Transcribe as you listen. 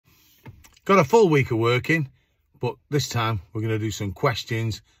Got a full week of working, but this time we're going to do some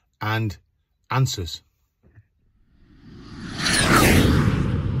questions and answers.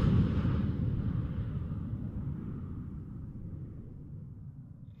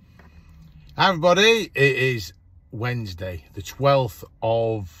 Hi everybody, it is Wednesday, the 12th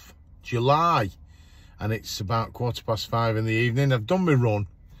of July, and it's about 5:15 in the evening. I've done my run,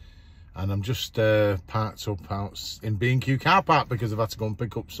 and I'm just parked up out in B&Q car park because I've had to go and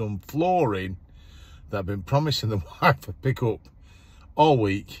pick up some flooring that I've been promising the wife to pick up all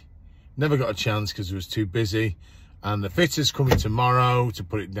week. Never got a chance because it was too busy, and the fitter's coming tomorrow to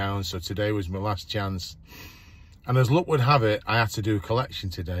put it down, so today was my last chance. And as luck would have it, I had to do a collection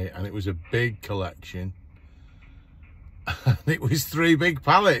today, and it was a big collection. And it was 3 big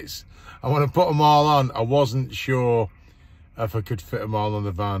pallets. And when I put them all on, I wasn't sure if I could fit them all on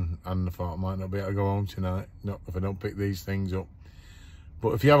the van, and I thought I might not be able to go home tonight, not if I don't pick these things up.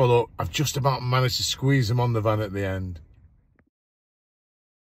 But if you have a look, I've just about managed to squeeze them on the van at the end.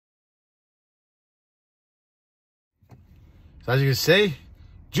 So as you can see,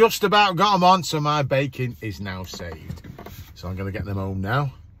 just about got them on, so my bacon is now saved. So I'm going to get them home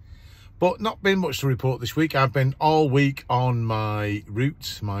now. But not been much to report this week. I've been all week on my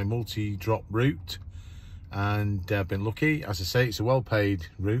route, my multi-drop route. And I've been lucky. As I say, it's a well-paid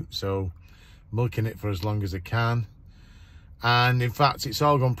route, so milking it for as long as I can. And in fact, it's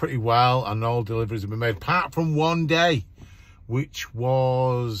all gone pretty well, and all deliveries have been made, apart from one day, which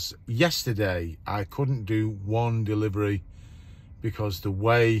was yesterday. I couldn't do one delivery because the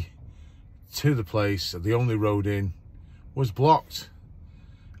way to the place, the only road in, was blocked.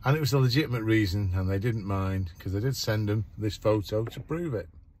 And it was a legitimate reason, and they didn't mind, because I did send them this photo to prove it.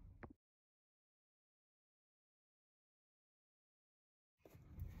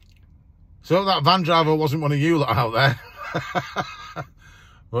 So that van driver wasn't one of you lot out there.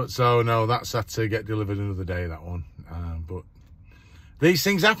 But so no, that's had to get delivered another day, that one. But these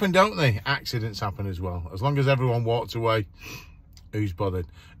things happen, don't they? Accidents happen as well. As long as everyone walked away, who's bothered?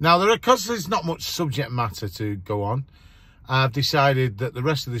 Now, because there's not much subject matter to go on, I've decided that the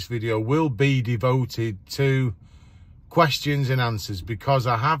rest of this video will be devoted to questions and answers, because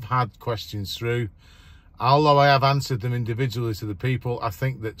I have had questions through. Although I have answered them individually to the people, I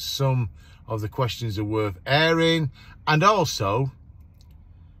think that some of the questions are worth airing, and also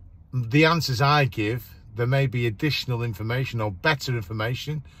the answers I give, there may be additional information or better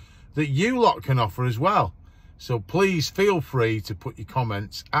information that you lot can offer as well. So please feel free to put your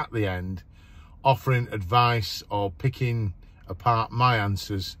comments at the end, offering advice or picking apart my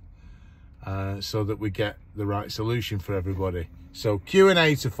answers, so that we get the right solution for everybody. So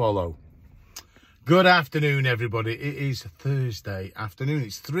Q&A to follow. Good afternoon, everybody. It is Thursday afternoon.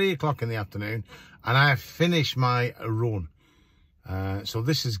 It's 3 o'clock in the afternoon, and I have finished my run. So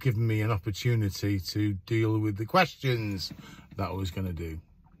this has given me an opportunity to deal with the questions that I was going to do.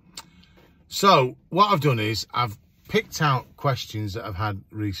 So what I've done is I've picked out questions that I've had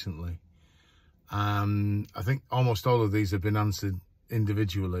recently. I think almost all of these have been answered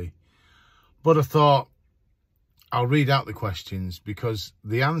individually. But I thought I'll read out the questions, because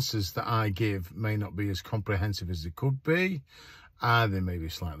the answers that I give may not be as comprehensive as they could be. They may be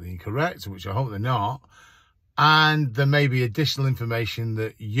slightly incorrect, which I hope they're not. And there may be additional information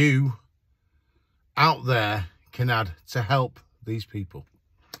that you out there can add to help these people.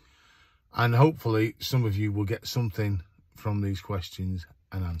 And hopefully some of you will get something from these questions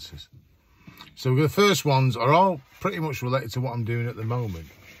and answers. So the first ones are all pretty much related to what I'm doing at the moment.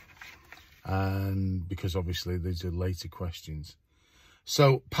 Because obviously these are later questions.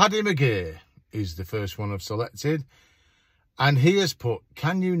 So Paddy McGee is the first one I've selected. And he has put,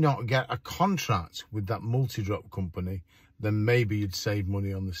 can you not get a contract with that multi-drop company? Then maybe you'd save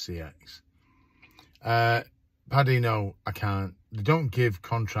money on the CX. Paddy, no, I can't. They don't give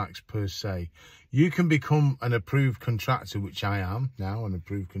contracts per se. You can become an approved contractor, which I am now, an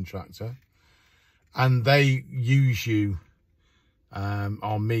approved contractor. And they use you,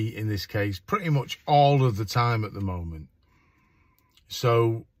 or me in this case, pretty much all of the time at the moment.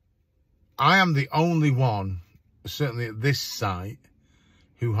 So I am the only one, certainly at this site,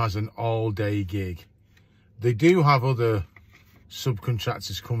 who has an all-day gig. They do have other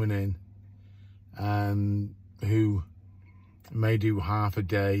subcontractors coming in, who may do half a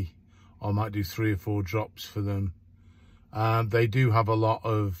day, or might do 3 or 4 drops for them. They do have a lot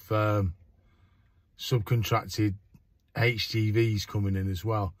of subcontracted HGVs coming in as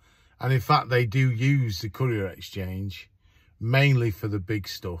well. And in fact, they do use the courier exchange mainly for the big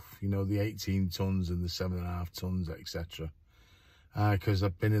stuff, you know, the 18 tons and the 7.5 tons, etc. Because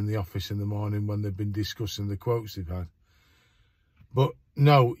I've been in the office in the morning when they've been discussing the quotes they've had. But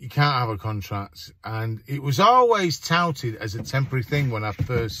no, you can't have a contract. And it was always touted as a temporary thing when I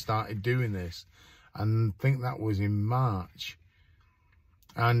first started doing this. And I think that was in March.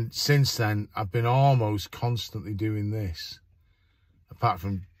 And since then, I've been almost constantly doing this. Apart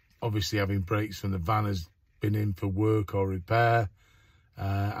from obviously having breaks when the van has been in for work or repair.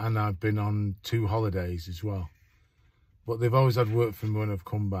 And I've been on 2 holidays as well. But they've always had work for me when I've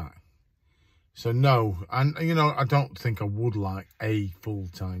come back. So no, and you know, I don't think I would like a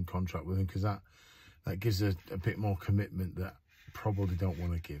full-time contract with them, because that gives a bit more commitment that I probably don't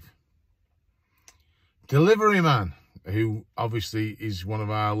want to give. Delivery Man, who obviously is one of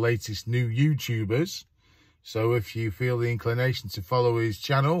our latest new YouTubers. So if you feel the inclination to follow his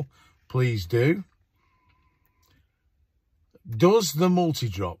channel, please do. Does the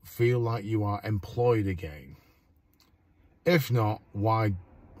multi-drop feel like you are employed again? If not, why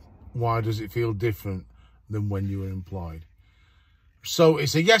does it feel different than when you were employed? So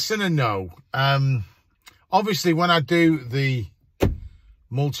it's a yes and a no. Obviously, when I do the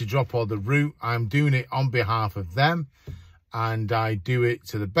multi-drop or the route, I'm doing it on behalf of them, and I do it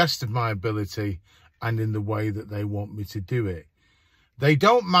to the best of my ability and in the way that they want me to do it. They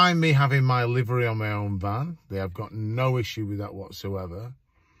don't mind me having my livery on my own van. They have got no issue with that whatsoever.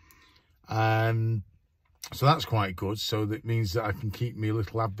 So that's quite good. So that means that I can keep me a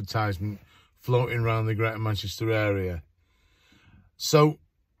little advertisement floating around the Greater Manchester area. So,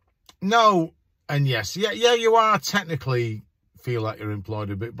 no and yes. Yeah, you are technically feel like you're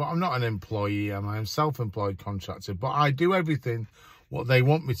employed a bit, but I'm not an employee. I'm a self-employed contractor. But I do everything what they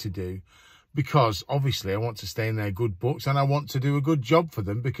want me to do, because obviously I want to stay in their good books and I want to do a good job for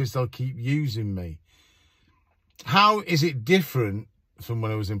them, because they'll keep using me. How is it different from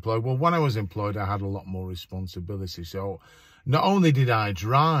when I was employed? Well, when I was employed, I had a lot more responsibility. So not only did I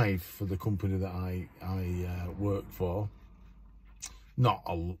drive for the company that I worked for, not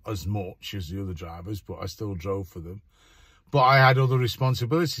as much as the other drivers, but I still drove for them. But I had other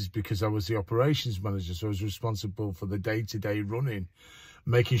responsibilities because I was the operations manager. So I was responsible for the day-to-day running,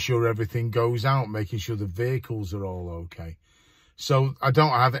 making sure everything goes out, making sure the vehicles are all okay. So I don't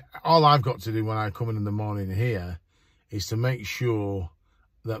have it. All I've got to do when I come in the morning here is to make sure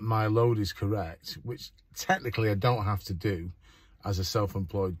that my load is correct, which technically I don't have to do as a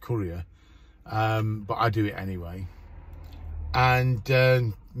self-employed courier, but I do it anyway. And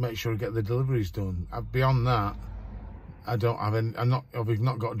make sure I get the deliveries done. Beyond that, I don't have any. I've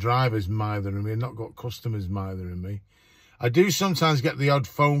not got drivers mithering me. I've not got customers mithering me. I do sometimes get the odd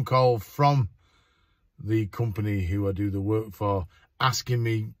phone call from the company who I do the work for, asking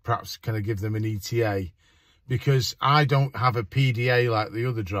me perhaps can I give them an ETA, because I don't have a PDA like the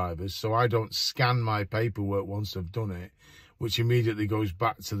other drivers, so I don't scan my paperwork once I've done it, which immediately goes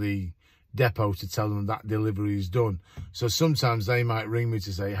back to the depot to tell them that delivery is done. So sometimes they might ring me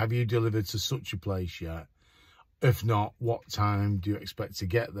to say, have you delivered to such a place yet? If not, what time do you expect to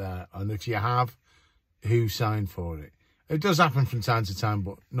get there? And if you have, who signed for it? It does happen from time to time,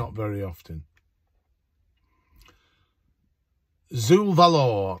 but not very often. Zul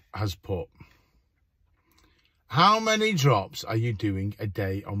Valor has put, how many drops are you doing a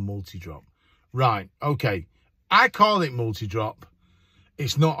day on multi-drop? Right, okay. I call it multi-drop.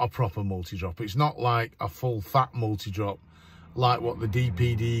 It's not a proper multi-drop. It's not like a full fat multi-drop like what the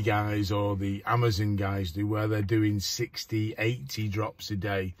DPD guys or the Amazon guys do, where they're doing 60, 80 drops a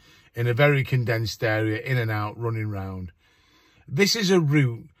day in a very condensed area, in and out, running round. This is a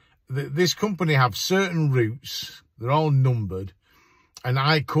route. This company have certain routes. They're all numbered. And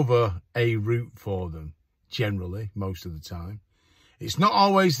I cover a route for them, generally, most of the time. It's not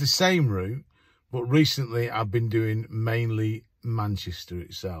always the same route, but recently I've been doing mainly Manchester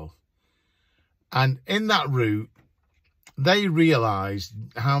itself. And in that route, they realised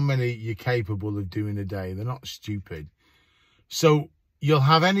how many you're capable of doing a day. They're not stupid. So you'll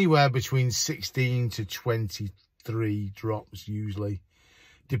have anywhere between 16 to 23 drops usually,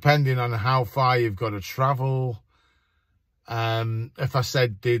 depending on how far you've got to travel. If I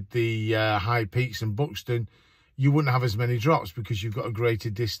said did the High Peaks and Buxton, you wouldn't have as many drops because you've got a greater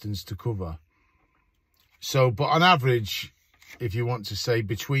distance to cover. So, but on average, if you want to say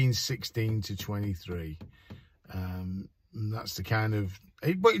between 16 to 23, that's the kind of,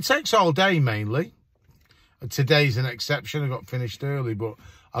 but it takes all day mainly. Today's an exception. I got finished early, but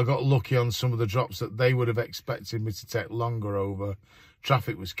I got lucky on some of the drops that they would have expected me to take longer over.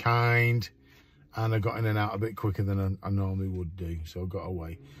 Traffic was kind, and I got in and out a bit quicker than I normally would do, so I got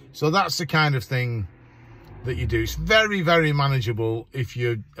away. So that's the kind of thing that you do. It's very, very manageable if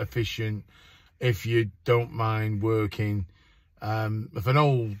you're efficient, if you don't mind working. If an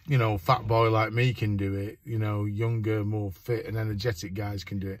old, fat boy like me can do it, younger, more fit and energetic guys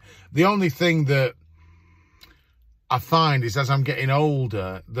can do it. The only thing that I find is as I'm getting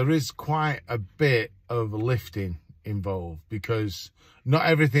older, there is quite a bit of lifting involved because not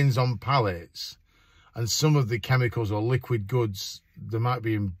everything's on pallets, and some of the chemicals or liquid goods, they might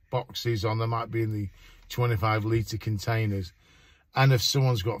be in boxes or they might be in the 25-litre containers. And if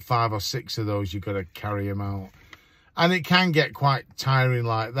someone's got 5 or 6 of those, you've got to carry them out. And it can get quite tiring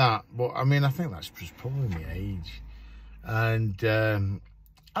like that. But, I mean, I think that's just probably my age. And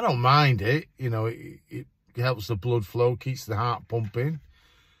I don't mind it. It helps the blood flow, keeps the heart pumping.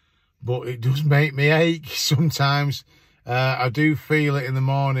 But it does make me ache sometimes. I do feel it in the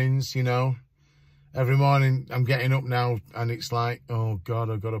mornings, Every morning I'm getting up now and it's like, oh, God,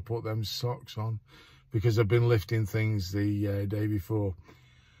 I've got to put them socks on because I've been lifting things the day before.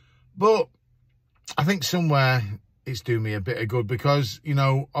 But I think somewhere it's doing me a bit of good because,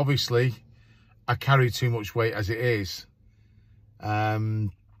 obviously I carry too much weight as it is.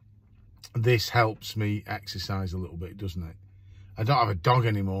 This helps me exercise a little bit, doesn't it? I don't have a dog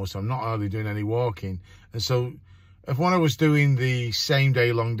anymore, so I'm not hardly doing any walking. And so if when I was doing the same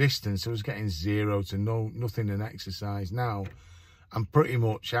day long distance, I was getting 0 to nothing in exercise. Now I'm pretty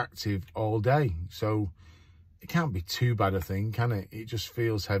much active all day. So it can't be too bad a thing, can it? It just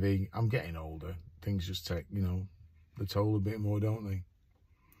feels heavy. I'm getting older. Things just take, the toll a bit more, don't they?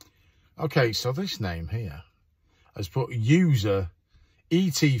 Okay, so this name here has put user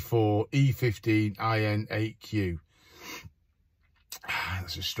ET4E15IN8Q.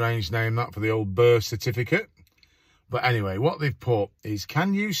 That's a strange name, that, for the old birth certificate. But anyway, what they've put is,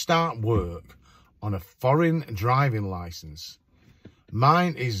 can you start work on a foreign driving license?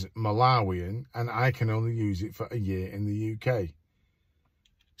 Mine is Malawian and I can only use it for a year in the UK.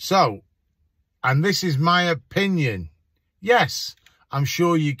 So, and this is my opinion. Yes, I'm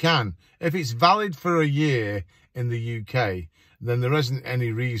sure you can. If it's valid for a year in the UK, then there isn't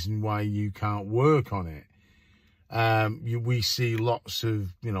any reason why you can't work on it. We see lots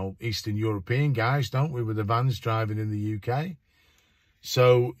of, Eastern European guys, don't we, with the vans driving in the UK.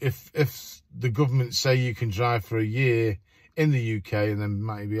 So if the government say you can drive for a year in the UK and then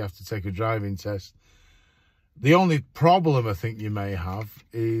maybe have to take a driving test, the only problem I think you may have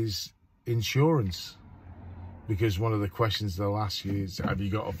is insurance. Because one of the questions they'll ask you is, have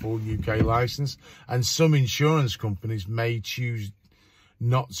you got a full UK license? And some insurance companies may choose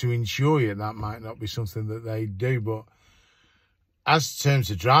not to insure you. That might not be something that they do. But as terms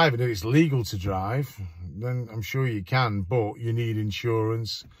of driving, if it's legal to drive, then I'm sure you can. But you need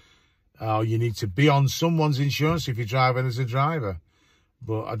insurance. You need to be on someone's insurance if you're driving as a driver.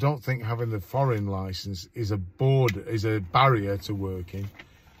 But I don't think having the foreign license is a barrier to working.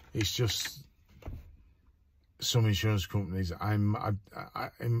 It's just some insurance companies, in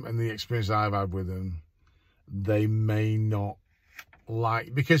the experience I've had with them, they may not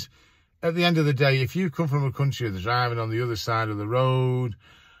like, because at the end of the day, if you come from a country that's driving on the other side of the road,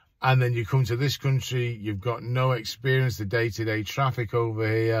 and then you come to this country, you've got no experience, the day-to-day traffic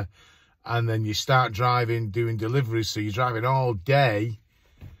over here, and then you start driving, doing deliveries, so you're driving all day,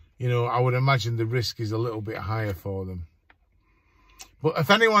 I would imagine the risk is a little bit higher for them. But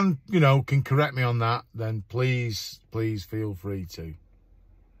if anyone, can correct me on that, then please feel free to.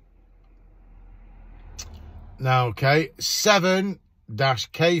 Now, okay,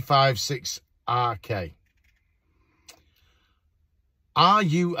 7-K56RK. Are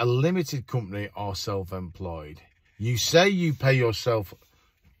you a limited company or self-employed? You say you pay yourself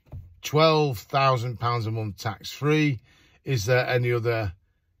 £12,000 a month tax-free. Is there any other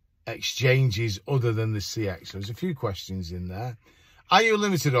exchanges other than the CX? There's a few questions in there. Are you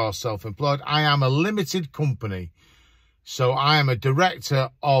limited or self-employed? I am a limited company. So I am a director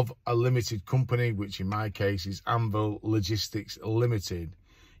of a limited company, which in my case is Anvil Logistics Limited.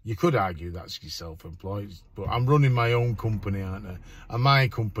 You could argue that's self-employed, but I'm running my own company, aren't I? And my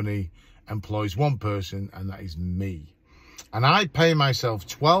company employs one person, and that is me. And I pay myself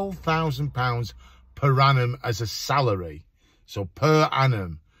 £12,000 per annum as a salary. So per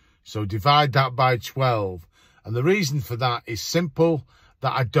annum. So divide that by 12. And the reason for that is simple,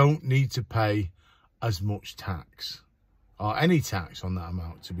 that I don't need to pay as much tax or any tax on that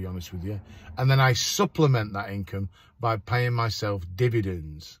amount, to be honest with you. And then I supplement that income by paying myself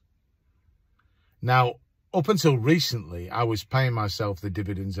dividends. Now, up until recently, I was paying myself the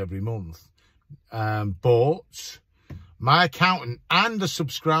dividends every month. But my accountant and a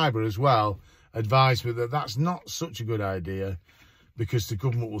subscriber as well advised me that that's not such a good idea, because the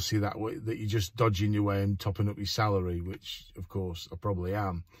government will see that you're just dodging your way and topping up your salary, which, of course, I probably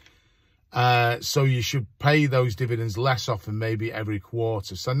am. So you should pay those dividends less often, maybe every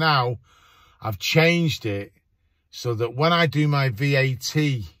quarter. So now I've changed it so that when I do my VAT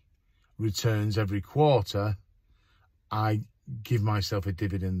returns every quarter, I give myself a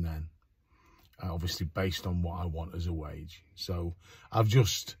dividend then, obviously based on what I want as a wage. So I've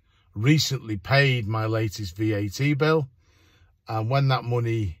just recently paid my latest VAT bill, and when that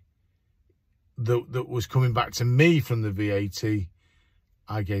money that was coming back to me from the VAT,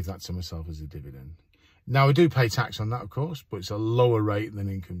 I gave that to myself as a dividend. Now, I do pay tax on that, of course, but it's a lower rate than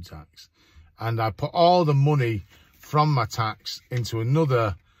income tax. And I put all the money from my tax into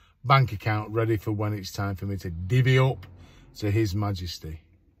another bank account ready for when it's time for me to divvy up to His Majesty.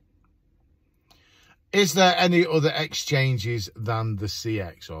 Is there any other exchanges than the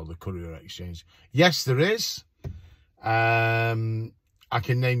CX or the Courier Exchange? Yes, there is. I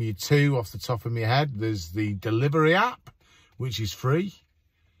can name you two off the top of my head. There's the delivery app, which is free.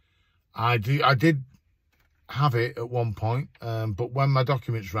 I did have it at one point, but when my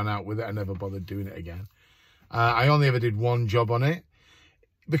documents ran out with it, I never bothered doing it again. I only ever did one job on it.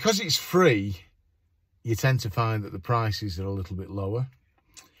 Because it's free, you tend to find that the prices are a little bit lower.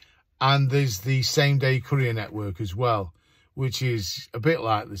 And there's the same-day courier network as well, which is a bit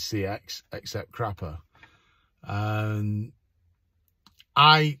like the CX, except crapper. And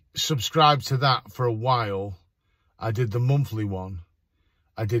I subscribed to that for a while. I did the monthly one.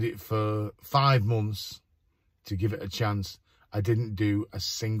 I did it for 5 months to give it a chance. I didn't do a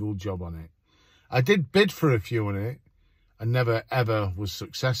single job on it. I did bid for a few on it. I never, ever was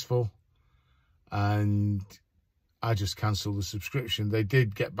successful. And I just cancelled the subscription. They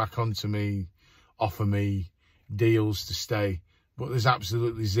did get back onto me, offer me deals to stay. But there's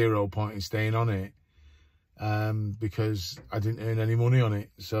absolutely zero point in staying on it. Because I didn't earn any money on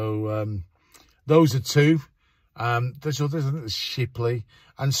it. So those are two. There's others, I think there's Shipley.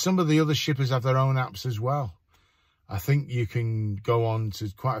 And some of the other shippers have their own apps as well. I think you can go on to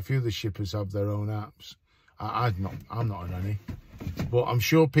quite a few of the shippers have their own apps. I'm not on any. But I'm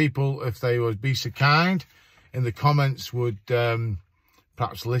sure people, if they would be so kind, in the comments would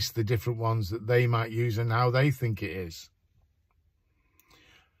perhaps list the different ones that they might use and how they think it is.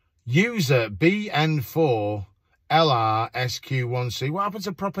 User BN4LRSQ1C. What happened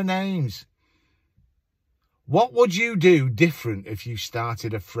to proper names? What would you do different if you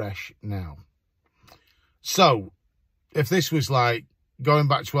started afresh now? So, if this was like going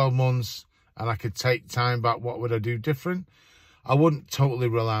back 12 months and I could take time back, what would I do different? I wouldn't totally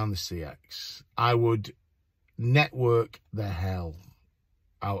rely on the CX. I would network the hell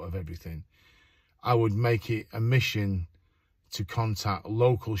out of everything. I would make it a mission to contact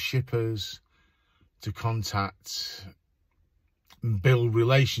local shippers, to build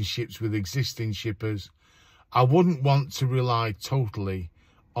relationships with existing shippers. I wouldn't want to rely totally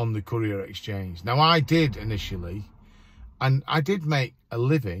on the Courier Exchange. Now, I did initially, and I did make a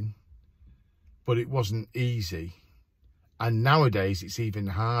living, but it wasn't easy. And nowadays, it's even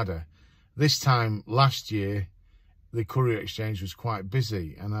harder. This time last year, the Courier Exchange was quite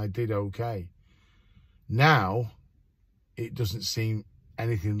busy, and I did okay. Now, it doesn't seem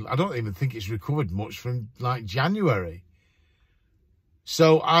anything. I don't even think it's recovered much from like January.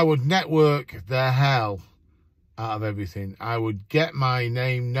 So I would network the hell out of everything. I would get my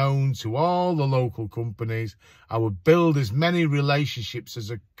name known to all the local companies. I would build as many relationships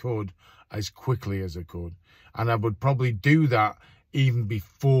as I could, as quickly as I could. And I would probably do that even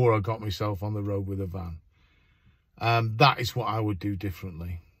before I got myself on the road with a van. That is what I would do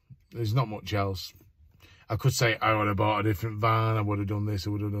differently. There's not much else. I could say I would have bought a different van, I would have done this, I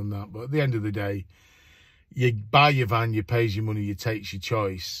would have done that. But at the end of the day, you buy your van, you pays your money, you takes your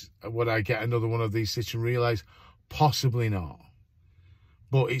choice. Would I get another one of these sit and relays? Possibly not.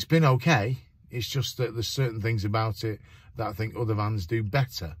 But it's been okay. It's just that there's certain things about it that I think other vans do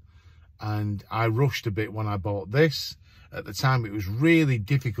better. And I rushed a bit when I bought this. At the time, it was really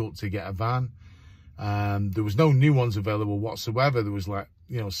difficult to get a van. There was no new ones available whatsoever. There was like,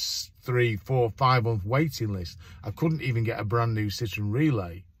 3, 4, 5 month waiting list. I couldn't even get a brand new Citroen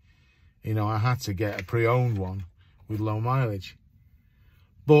Relay. I had to get a pre-owned one with low mileage.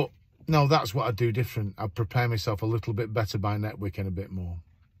 But no, that's what I'd do different. I'd prepare myself a little bit better by networking a bit more.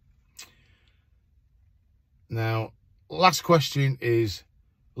 Now, last question is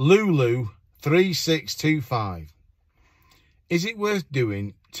Lulu3625. Is it worth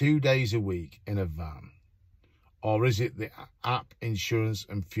doing 2 days a week in a van? Or is it the app, insurance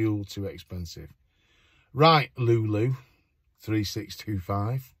and fuel too expensive? Right,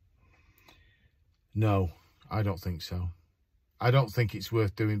 Lulu3625. No, I don't think so. I don't think it's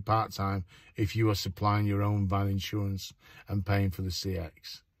worth doing part-time if you are supplying your own van insurance and paying for the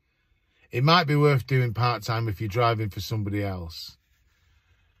CX. It might be worth doing part-time if you're driving for somebody else.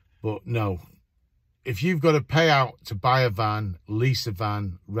 But no, if you've got to pay out to buy a van, lease a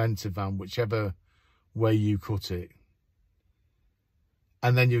van, rent a van, whichever way you cut it,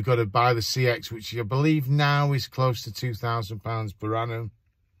 and then you've got to buy the CX, which I believe now is close to £2,000 per annum.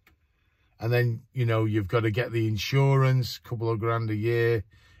 And then, you know, you've got to get the insurance, a couple of grand a year,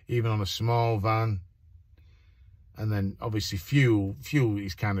 even on a small van. And then, obviously, fuel. Fuel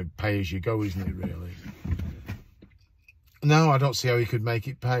is kind of pay as you go, isn't it, really? No, I don't see how you could make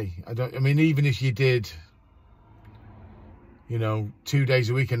it pay. I mean, even if you did, you know, 2 days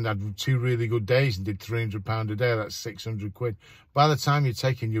a week and had 2 really good days and did £300 a day, that's 600 quid. By the time you're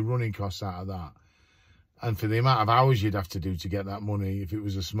taking your running costs out of that, and for the amount of hours you'd have to do to get that money, if it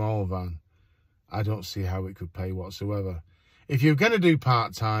was a small van, I don't see how it could pay whatsoever. If you're going to do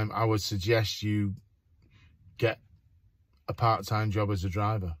part-time, I would suggest you get a part-time job as a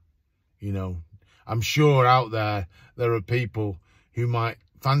driver. You know, I'm sure out there are people who might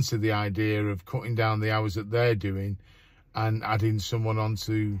fancy the idea of cutting down the hours that they're doing and adding someone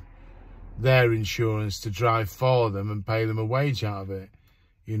onto their insurance to drive for them and pay them a wage out of it.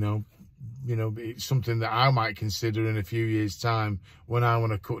 You know, it's something that I might consider in a few years' time when I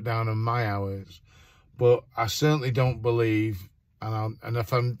want to cut down on my hours. But I certainly don't believe, and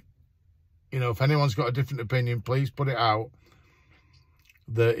if I'm, you know, if anyone's got a different opinion, please put it out,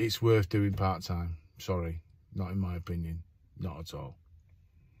 that it's worth doing part-time. Sorry, not in my opinion, not at all.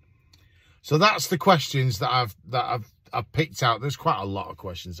 So that's the questions that I've picked out. There's quite a lot of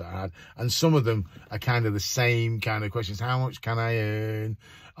questions that I had, and some of them are kind of the same kind of questions. How much can I earn?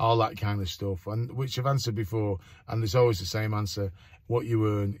 All that kind of stuff, and which I've answered before, and there's always the same answer. What you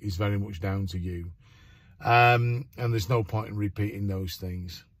earn is very much down to you. And there's no point in repeating those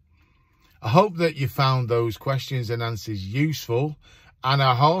things. I hope that you found those questions and answers useful, and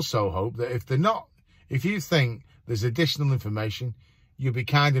I also hope that if you think there's additional information, you'll be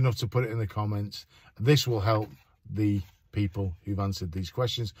kind enough to put it in the comments. This will help the people who've answered these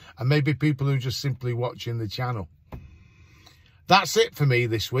questions, and maybe people who are just simply watching the channel. That's it for me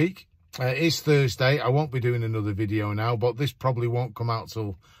this week. It's Thursday. I won't be doing another video now, but this probably won't come out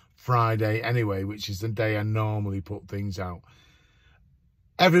till Friday anyway, which is the day I normally put things out.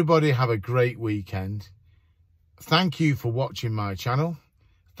 Everybody have a great weekend. Thank you for watching my channel.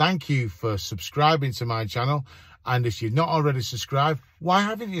 Thank you for subscribing to my channel. And if you've not already subscribed, why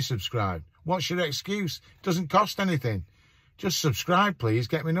haven't you subscribed? What's your excuse? It doesn't cost anything. Just subscribe, please.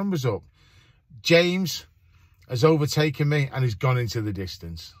 Get my numbers up. James has overtaken me and he's gone into the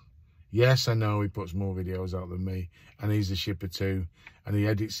distance. Yes, I know he puts more videos out than me, and he's a shipper too, and he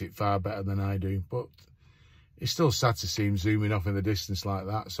edits it far better than I do, but it's still sad to see him zooming off in the distance like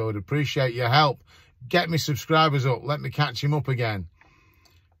that. So I'd appreciate your help. Get me subscribers up. Let me catch him up again.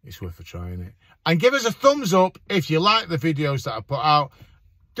 It's worth a trying it. And give us a thumbs up if you like the videos that I put out.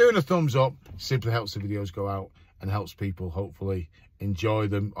 Doing a thumbs up simply helps the videos go out and helps people hopefully enjoy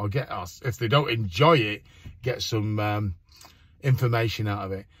them, or get us, if they don't enjoy it, get some information out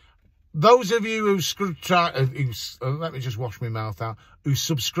of it. Those of you let me just wash my mouth out, who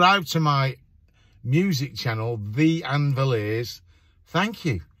subscribe to my music channel, The Anviliers, thank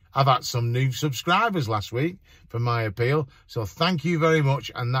you. I've had some new subscribers last week for my appeal, so thank you very much,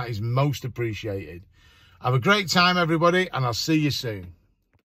 and that is most appreciated. Have a great time, everybody, and I'll see you soon.